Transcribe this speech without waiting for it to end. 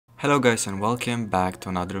Hello guys and welcome back to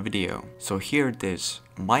another video. So here it is.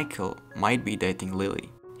 Michael might be dating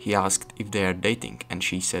Lily. He asked if they are dating and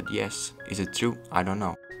she said yes. Is it true? I don't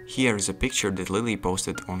know. Here is a picture that Lily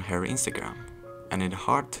posted on her Instagram. And in the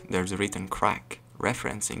heart there's a written crack,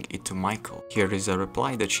 referencing it to Michael. Here is a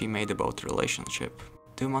reply that she made about the relationship.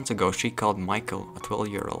 2 months ago she called Michael, a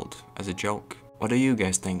 12-year-old, as a joke. What do you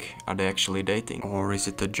guys think? Are they actually dating? Or is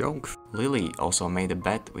it a joke? Lily also made a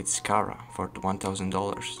bet with Skara for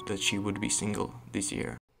 $1,000 that she would be single this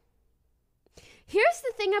year. Here's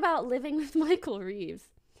the thing about living with Michael Reeves.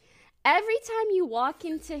 Every time you walk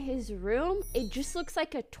into his room, it just looks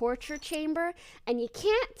like a torture chamber, and you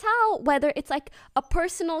can't tell whether it's like a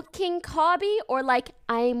personal kink hobby or like,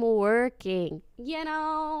 I'm working, you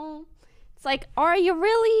know? It's like, are you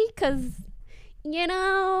really? 'Cause, you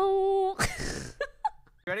know.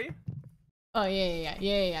 Ready? Oh yeah.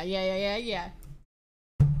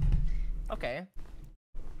 Okay.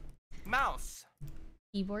 Mouse.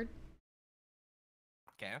 Keyboard.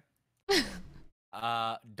 Okay.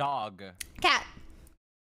 Dog. Cat.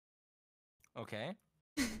 Okay.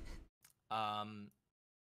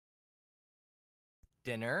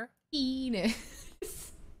 Dinner. Penis.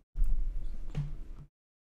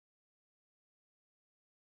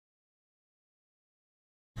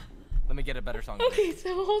 Let me get a better song. Okay,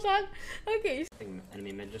 so hold on. Okay.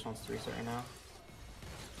 Enemy mid just wants to reset right now.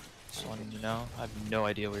 Just wanting to know. I have no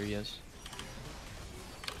idea where he is.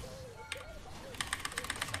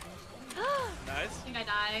 Nice. I think I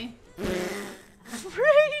die. Reyna,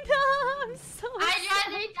 I'm so I'd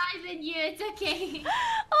rather die than you. It's okay.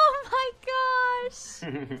 Oh my gosh.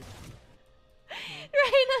 Reyna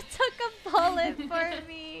took a bullet for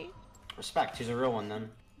me. Respect, he's a real one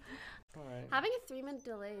then. Alright. Having a 3-minute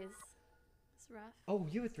delay is rough. Oh,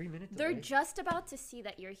 you have a 3-minute delay? They're just about to see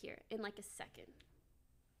that you're here in like a second.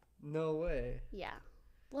 No way. Yeah.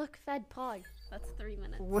 Look, Fed Pog. That's 3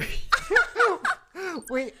 minutes. Wait.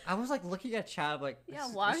 Wait, I was like looking at chat like Yeah,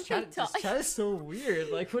 this, why this aren't they chat, this chat is so weird.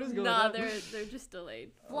 Like what is going Nah, on? they're just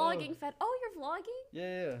delayed. Vlogging, Fed. Oh, you're vlogging?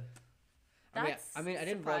 Yeah. That's I mean I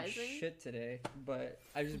didn't vlog surprising. shit today, but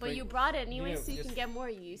I just But you brought it anyway, know, so you just- can get more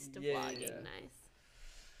used to Yeah, vlogging. yeah. Nice.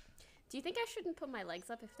 Do you think I shouldn't put my legs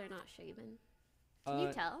up if they're not shaven? Can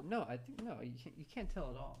you tell? No, I think no, you can't tell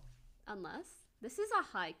at all. Unless this is a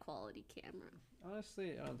high quality camera.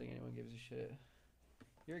 Honestly, I don't think anyone gives a shit.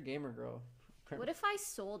 You're a gamer girl. What if I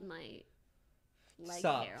sold my leg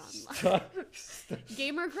Stop. hair online? Stop. Stop.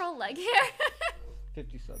 Gamer girl leg hair?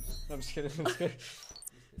 50 subs. No, I'm just kidding. I'm just kidding.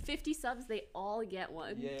 50 subs, they all get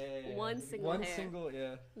one. Yeah. One single One hair. single,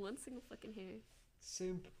 yeah. One single fucking hair.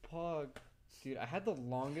 Simp Pog. Dude, I had the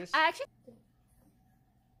longest. I actually.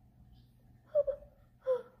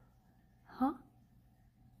 Huh?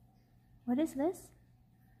 What is this?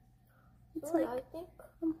 It's Sorry, like I think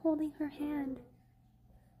I'm holding her hand.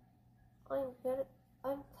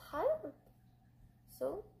 I'm tired.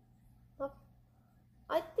 So,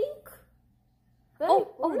 I think very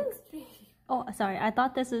Oh, boring stream. Oh, sorry. I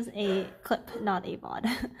thought this was a clip, not a VOD.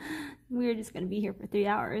 We were just gonna be here for 3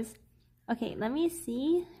 hours. Okay, let me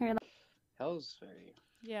see. Here. Hell's very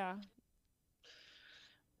Yeah.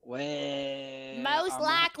 well. Most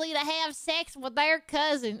likely to have sex with their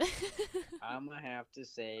cousin. I'm gonna have to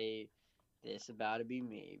say this about to be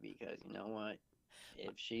me because you know what?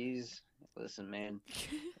 If she's listen, man,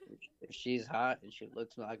 if she's hot and she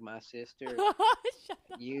looks like my sister,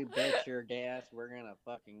 you bet your gas we're gonna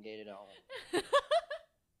fucking get it on.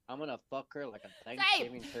 I'm gonna fuck her like a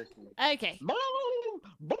Thanksgiving turkey. Okay.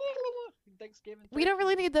 Thanksgiving. We don't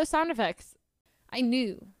really need those sound effects. I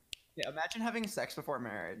knew. Yeah, imagine having sex before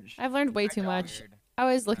marriage. I've learned way too much. Weird. I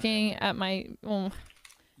was looking at my.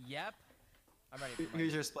 Yep. I'm ready.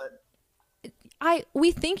 Here's your split.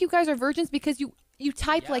 We think you guys are virgins because you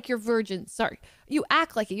type Yep. like you're virgins. Sorry, you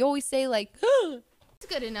act like it. You always say like. It's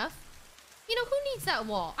good enough. You know, who needs that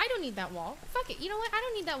wall? I don't need that wall. Fuck it. You know what? I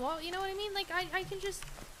don't need that wall. You know what I mean? Like, I can just...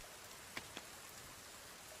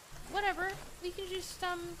 Whatever. We can just,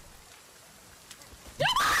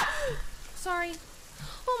 Sorry.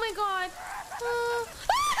 Oh my god.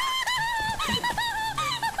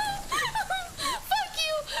 Fuck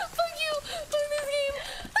you. Fuck you. Fuck this game.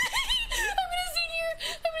 I'm gonna sit here.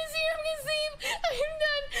 I'm gonna save. I'm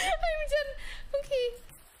done. Okay.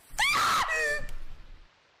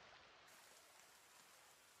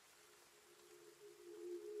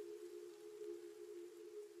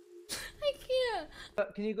 I can't.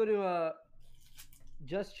 Can you go to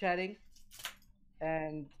just chatting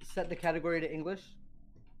and set the category to English?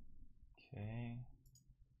 Okay.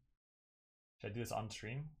 Should I do this on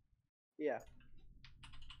stream? Yeah.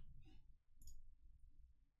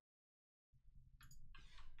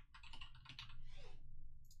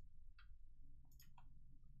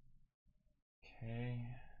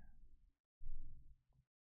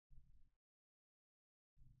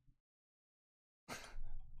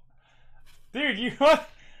 Dude, you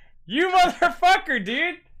motherfucker,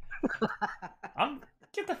 dude.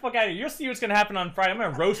 Get the fuck out of here. You'll see what's gonna happen on Friday. I'm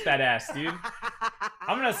gonna roast that ass, dude.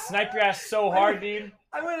 I'm gonna snipe your ass so hard, dude.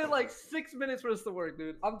 I waited like 6 minutes for this to work,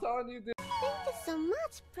 dude. I'm telling you, dude. Thank you so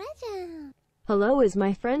much, present. Hello, is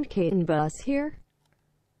my friend Kate and Bus here?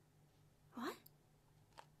 What?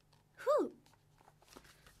 Who?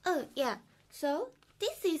 Oh, yeah. So,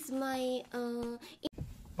 this is my,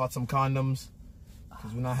 Bought some condoms.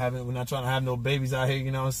 Cause we're not trying to have no babies out here,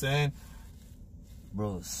 you know what I'm saying?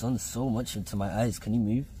 Bro, the sun's so much into my eyes. Can you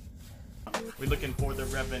move? We're looking for the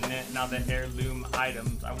Revenant, now the heirloom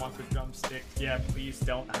items. I want the drumstick, yeah, please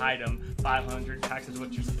don't hide them. 500 packs is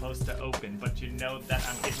what you're supposed to open, but you know that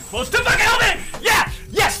I'm getting close to fucking open! Yeah!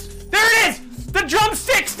 Yes! There it is! The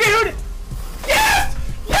drumsticks, dude! Yes!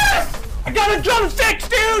 Yes! I got the drumsticks,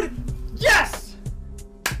 dude! Yes!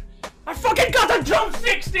 I fucking got the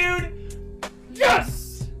drumsticks, dude!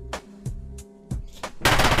 Yes!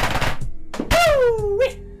 Woo!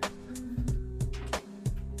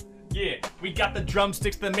 Yeah, we got the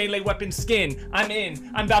drumsticks, the melee weapon skin. I'm in.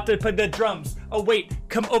 I'm about to play the drums. Oh wait,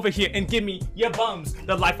 come over here and give me your bums.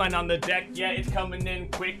 The lifeline on the deck, yeah, it's coming in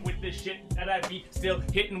quick with the shit that I be still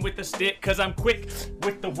hitting with the stick. Cause I'm quick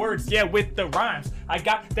with the words, yeah, with the rhymes. I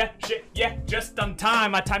got that shit, yeah, just on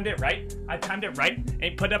time. I timed it right.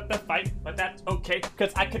 Ain't put up the fight, but that's okay.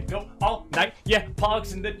 Cause I could go all night, yeah.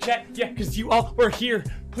 Pogs in the chat, yeah, cause you all were here.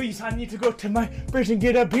 Please, I need to go to my fridge and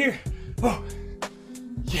get a beer. Oh,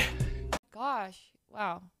 yeah. Gosh,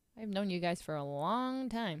 wow. I've known you guys for a long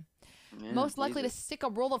time. Yeah, Most likely to Jesus. stick a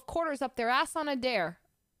roll of quarters up their ass on a dare.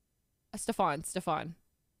 Stefan.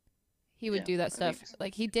 He would do that stuff.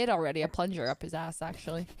 Like, he did already. A plunger up his ass,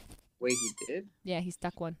 actually. Wait, he did? Yeah, he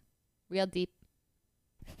stuck one. Real deep.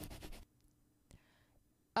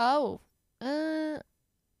 Oh.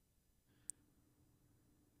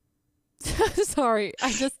 Sorry.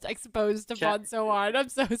 I just exposed Stefan so hard. I'm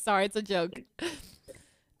so sorry. It's a joke.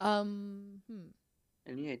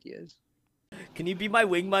 Any ideas? Can you be my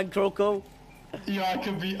wingman, Croco? Yeah, I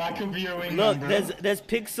could be your wingman. Look, bro. there's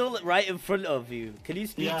Pixel right in front of you. Can you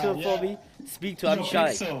speak to him for me? Speak to him. I'm Yo, shy.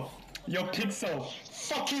 Pixel. Yo, Pixel.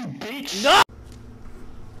 Fuck you, bitch. No!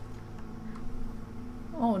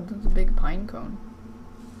 Oh, that's a big pine cone.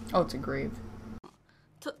 Oh, it's a grave.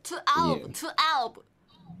 to alb.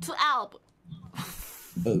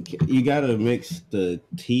 Okay, you gotta mix the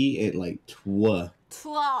T at like 12.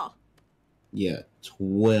 12. Yeah,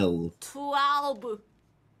 12. 12.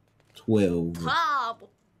 12. 12.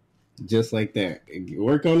 Just like that.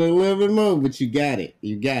 Work on it a little bit more, but you got it.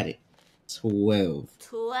 12.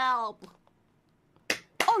 12.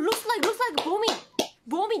 Oh, looks like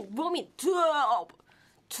booming. 12.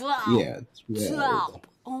 12. Yeah, 12. 12.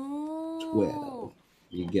 Oh. 12.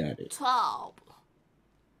 You got it. 12.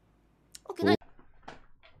 Okay,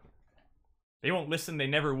 They won't listen, they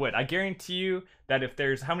never would. I guarantee you that if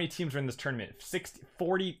there's, how many teams are in this tournament? 60,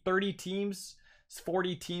 40, 30 teams?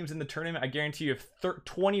 40 teams in the tournament. I guarantee you if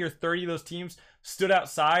 20 or 30 of those teams stood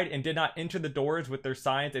outside and did not enter the doors with their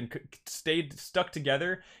signs and stayed stuck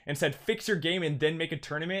together and said, fix your game and then make a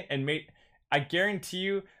tournament and I guarantee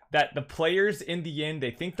you that the players in the end,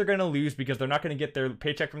 they think they're going to lose because they're not going to get their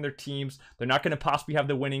paycheck from their teams. They're not going to possibly have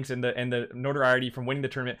the winnings and the notoriety from winning the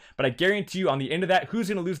tournament. But I guarantee you on the end of that, who's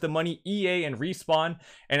going to lose the money? EA and Respawn.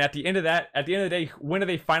 And at the end of that, at the end of the day, when are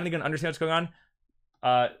they finally going to understand what's going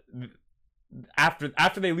on?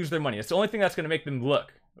 After they lose their money. It's the only thing that's going to make them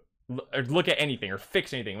look at anything or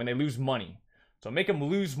fix anything when they lose money. So make them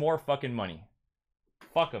lose more fucking money.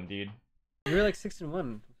 Fuck them, dude. You were like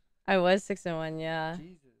 6-1. I was 6-1, yeah.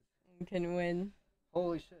 Jesus. Can win.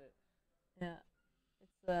 Holy shit. Yeah.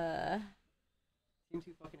 It's Seems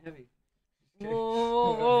too fucking heavy.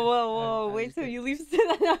 Whoa. Wait till you leave.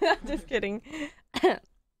 I'm just kidding.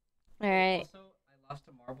 Alright. Also, I lost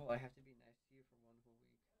a marble. I have to be nice to you for 1 whole week.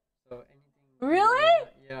 So anything. Really?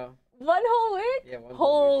 Yeah. 1 whole week? Yeah, 1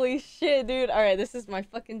 whole Holy shit, dude. Alright, this is my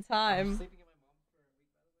fucking time. I'm sleeping at my mom's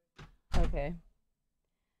for a week, by the way. Okay.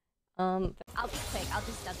 I'll be quick. I'll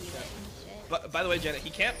just W it and shit. But by the way, Janet, he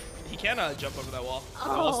can't jump over that wall. The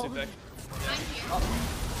Oh. wall's too big.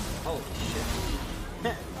 Oh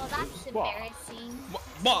shit. Well, that's embarrassing.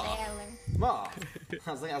 Ma. Ma.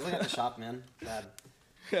 I was looking at the shop, man. Bad.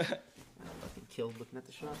 I fucking killed looking at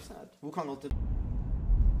the shop. Sad. Wukong ulted.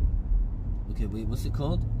 Okay, wait, what's it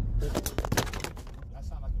called? That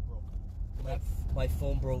sound like it broke. My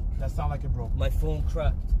phone broke. That sound like it broke. My phone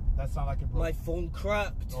cracked. That sound like it broke. My phone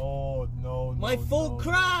cracked. Oh, no. My phone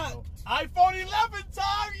cracked. iPhone 11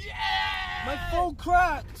 time, yeah! My phone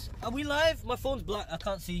cracked. Are we live? My phone's black. I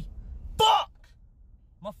can't see. Fuck!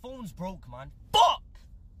 My phone's broke, man. Fuck!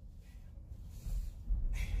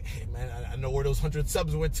 know where those 100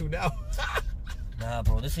 subs went to now. Nah,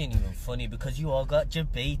 bro, this ain't even funny because you all got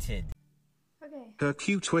debated. Okay. Her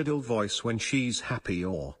cute twiddle voice when she's happy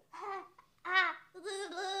or...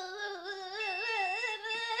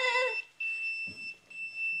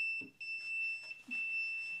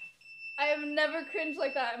 I have never cringed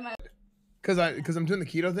like that in my. Because I'm doing the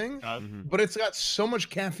keto thing, but it's got so much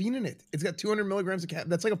caffeine in it. It's got 200 milligrams of caffeine.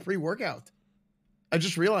 That's like a pre-workout. I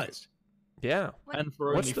just realized. Yeah. And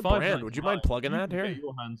for what's only the brand? Would you mind plugging that can here? get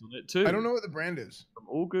your hands on it too. I don't know what the brand is. From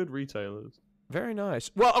all good retailers. Very nice.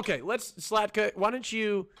 Well, okay, let's Slatka. Why don't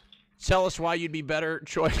you tell us why you'd be better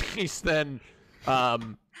choice than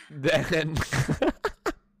Colleen,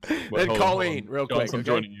 real quick. I'm Okay?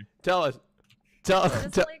 joining you. Tell us.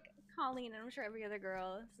 Just like Colleen, and I'm sure every other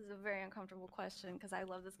girl, this is a very uncomfortable question because I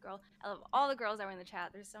love this girl. I love all the girls that were in the chat.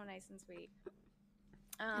 They're so nice and sweet.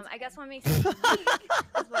 I guess what makes it unique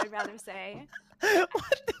is what I'd rather say.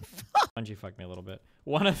 Bungie fucked me a little bit.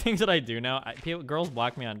 One of the things that I do now, girls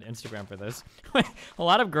block me on Instagram for this. A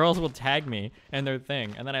lot of girls will tag me in their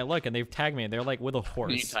thing, and then I look and they've tagged me and they're like with a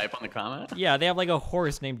horse. Can you type on the comment? Yeah, they have like a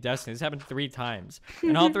horse named Destiny. This happened 3 times.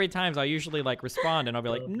 And all 3 times I'll usually like respond and I'll be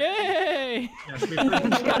like, nay!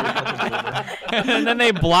 And then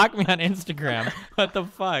they block me on Instagram. What the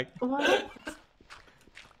fuck? What?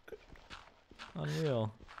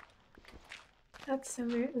 Unreal. That's so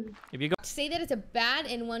rude. If you go Say that it's a bad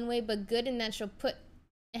in one way, but good in that she'll put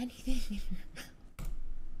anything in her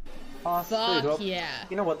mouth. Fuck Well, yeah.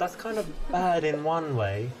 You know what? That's kind of bad in one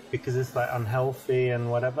way because it's like unhealthy and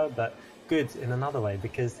whatever, but good in another way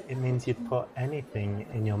because it means you'd put anything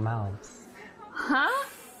in your mouth. Huh?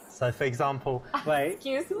 So, for example,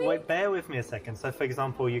 Excuse me? wait, bear with me a second. So, for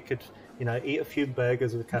example, you could, eat a few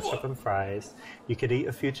burgers with ketchup and fries. You could eat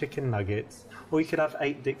a few chicken nuggets, or you could have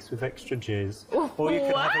 8 dicks with extra jizz, or you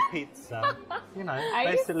could have a pizza. Are you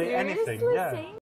Basically anything. seriously Yeah. saying